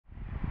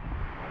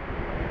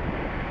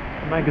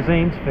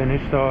magazine's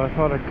finished, so I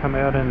thought I'd come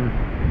out and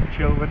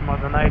chill with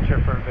Mother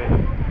Nature for a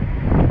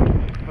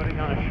bit. She's putting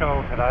on a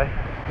show today.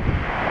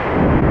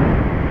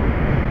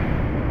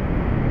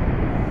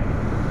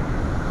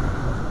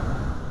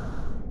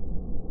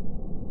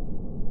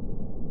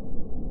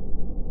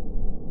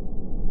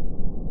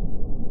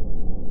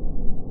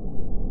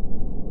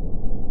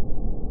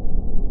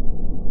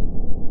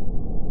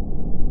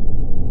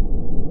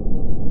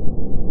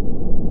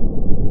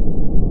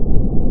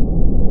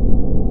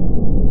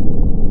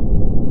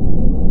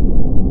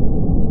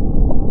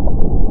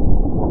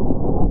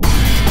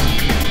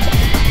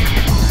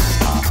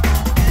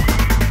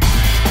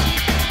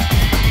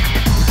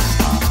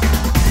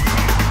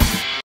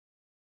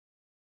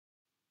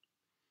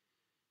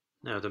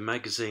 Now, the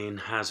magazine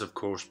has of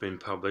course been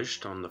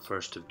published on the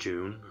 1st of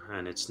June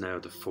and it's now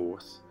the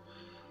 4th,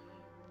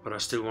 but I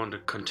still want to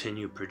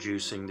continue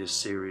producing this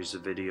series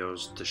of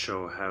videos to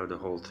show how the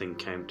whole thing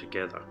came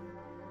together.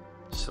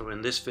 So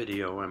in this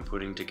video I'm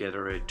putting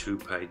together a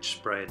 2-page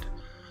spread.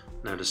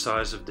 Now, the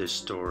size of this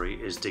story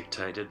is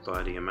dictated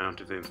by the amount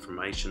of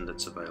information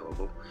that's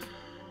available,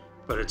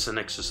 but it's an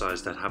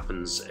exercise that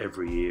happens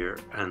every year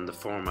and the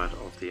format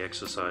of the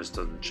exercise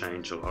doesn't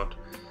change a lot,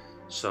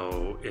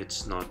 so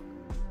it's not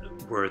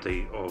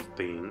worthy of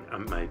being a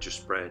major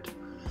spread.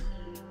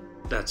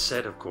 That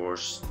said, of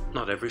course,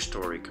 not every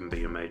story can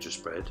be a major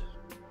spread.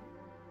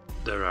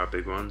 There are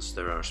big ones,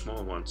 there are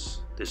small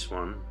ones. This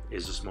one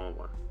is a small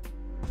one.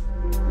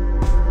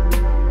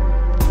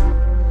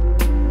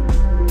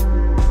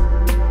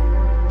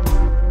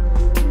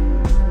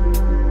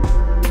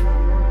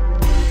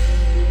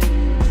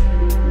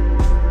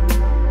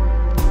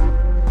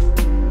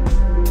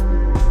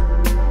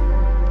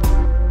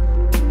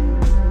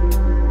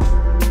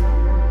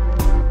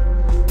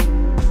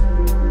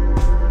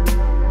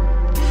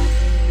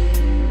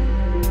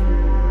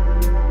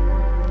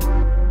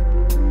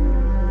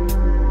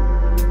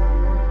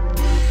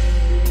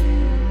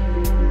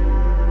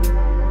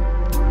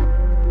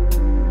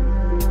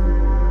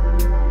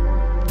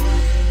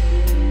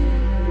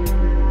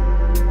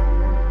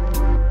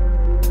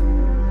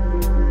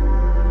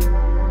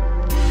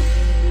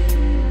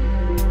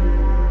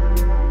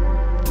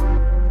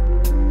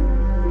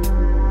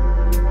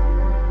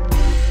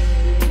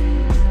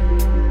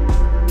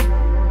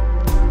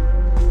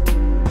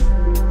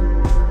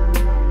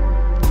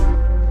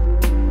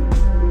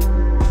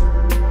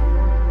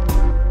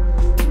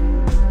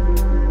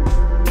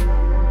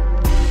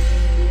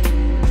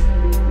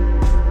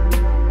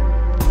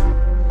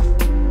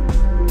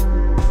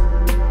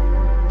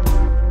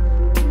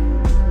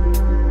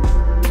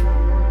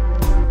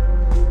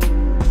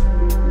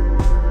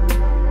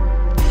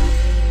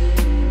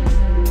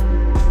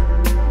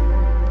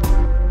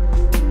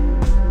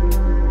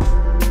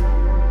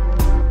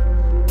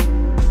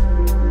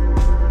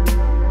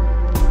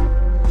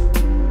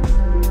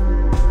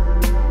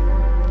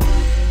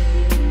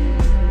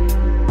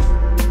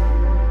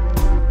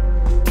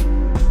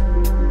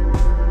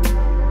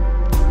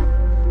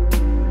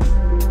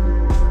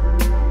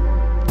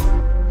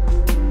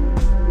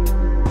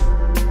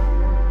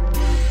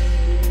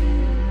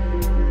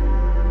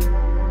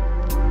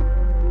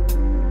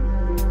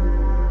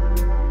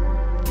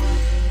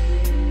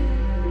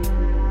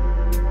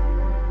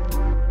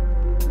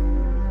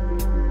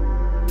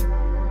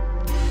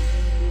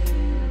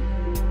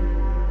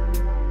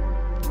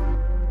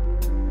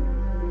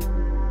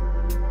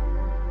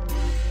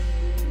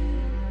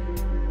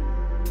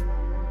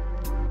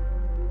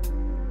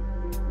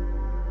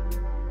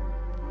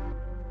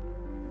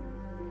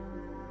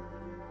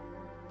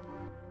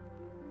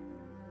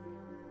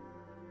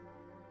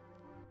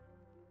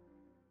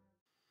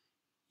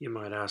 You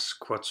might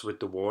ask, what's with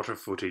the water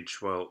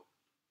footage? Well,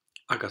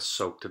 I got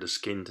soaked to the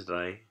skin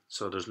today,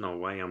 so there's no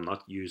way I'm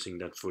not using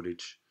that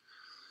footage.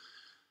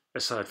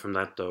 Aside from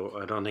that though,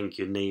 I don't think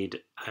you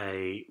need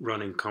a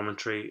running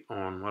commentary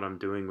on what I'm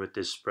doing with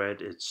this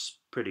spread. It's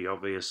pretty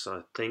obvious, I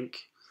think.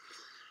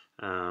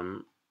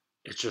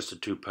 It's just a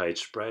 2-page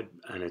spread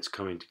and it's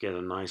coming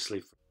together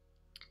nicely.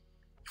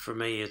 For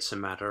me, it's a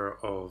matter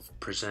of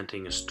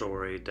presenting a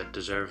story that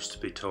deserves to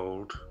be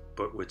told,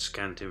 but with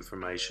scant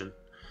information.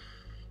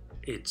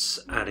 It's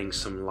adding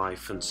some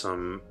life and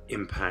some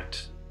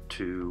impact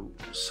to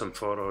some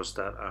photos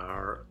that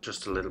are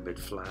just a little bit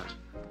flat.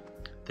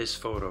 This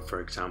photo, for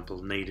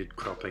example, needed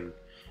cropping.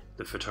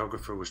 The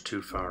photographer was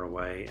too far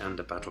away and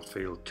the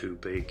battlefield too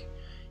big,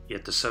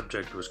 yet the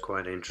subject was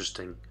quite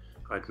interesting.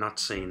 I'd not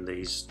seen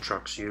these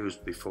trucks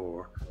used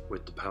before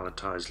with the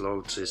palletized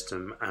load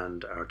system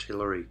and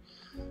artillery,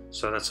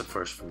 so that's a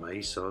first for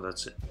me, so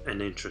that's an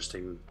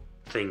interesting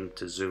thing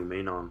to zoom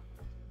in on.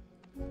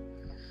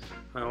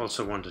 I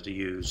also wanted to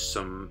use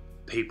some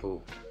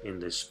people in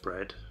this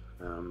spread.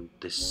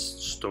 This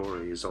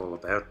story is all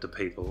about the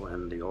people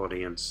and the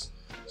audience,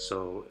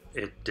 so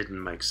it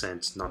didn't make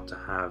sense not to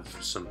have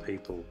some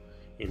people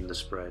in the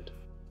spread.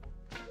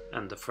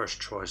 And the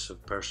first choice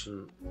of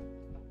person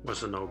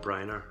was a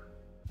no-brainer.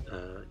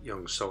 A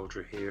young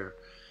soldier here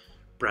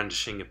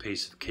brandishing a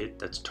piece of kit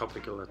that's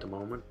topical at the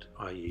moment,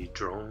 i.e.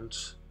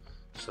 drones.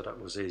 so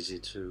that was easy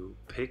to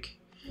pick.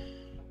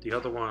 The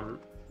other one,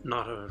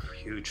 not a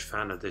huge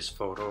fan of this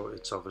photo.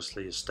 It's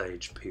obviously a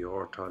stage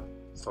PR type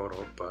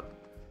photo, but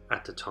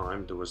at the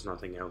time there was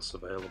nothing else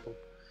available.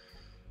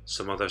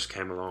 Some others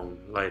came along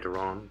later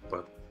on,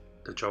 but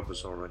the job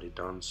was already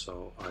done,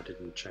 so I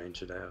didn't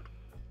change it out.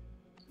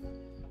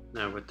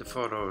 Now, with the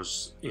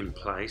photos in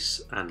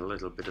place and a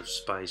little bit of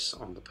space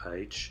on the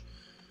page,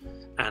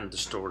 and the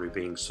story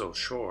being so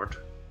short,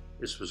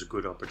 this was a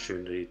good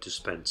opportunity to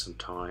spend some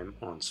time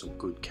on some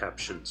good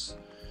captions.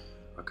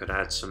 I could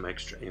add some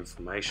extra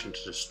information to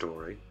the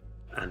story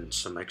and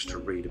some extra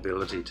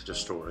readability to the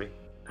story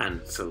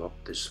and fill up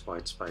this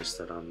white space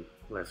that I'm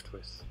left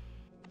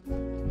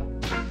with.